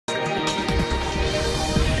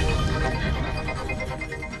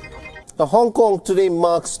Now, Hong Kong today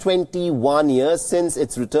marks 21 years since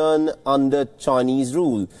its return under Chinese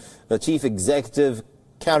rule. The Chief Executive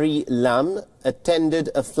Carrie Lam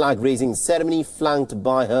attended a flag-raising ceremony flanked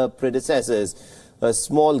by her predecessors. A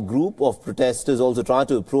small group of protesters also tried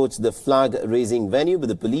to approach the flag-raising venue, but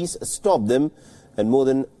the police stopped them and more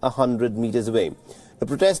than 100 meters away. The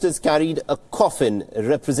protesters carried a coffin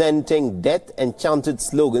representing death and chanted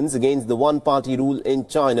slogans against the one-party rule in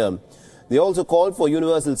China. They also called for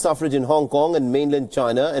universal suffrage in Hong Kong and mainland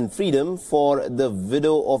China and freedom for the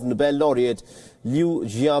widow of Nobel laureate Liu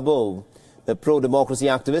Xiaobo. The pro-democracy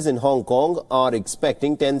activists in Hong Kong are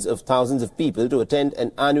expecting tens of thousands of people to attend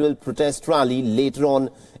an annual protest rally later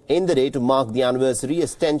on in the day to mark the anniversary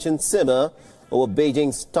as tensions simmer over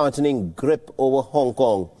Beijing's tightening grip over Hong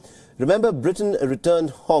Kong. Remember, Britain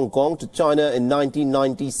returned Hong Kong to China in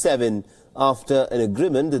 1997 after an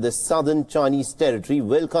agreement that the southern Chinese territory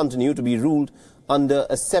will continue to be ruled under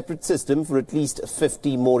a separate system for at least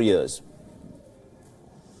 50 more years.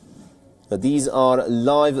 These are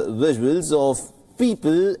live visuals of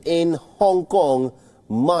people in Hong Kong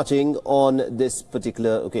marching on this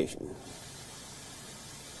particular occasion.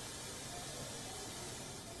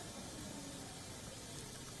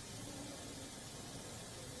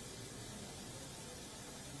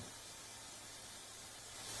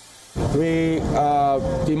 We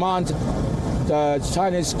demand the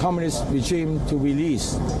Chinese Communist regime to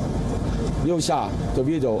release Liu Xia, the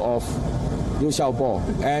widow of Liu Xiaobo,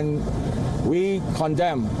 and we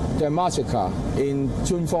condemn the massacre in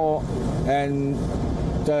June 4, and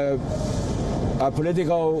the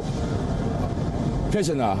political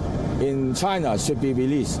prisoner in China should be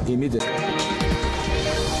released immediately.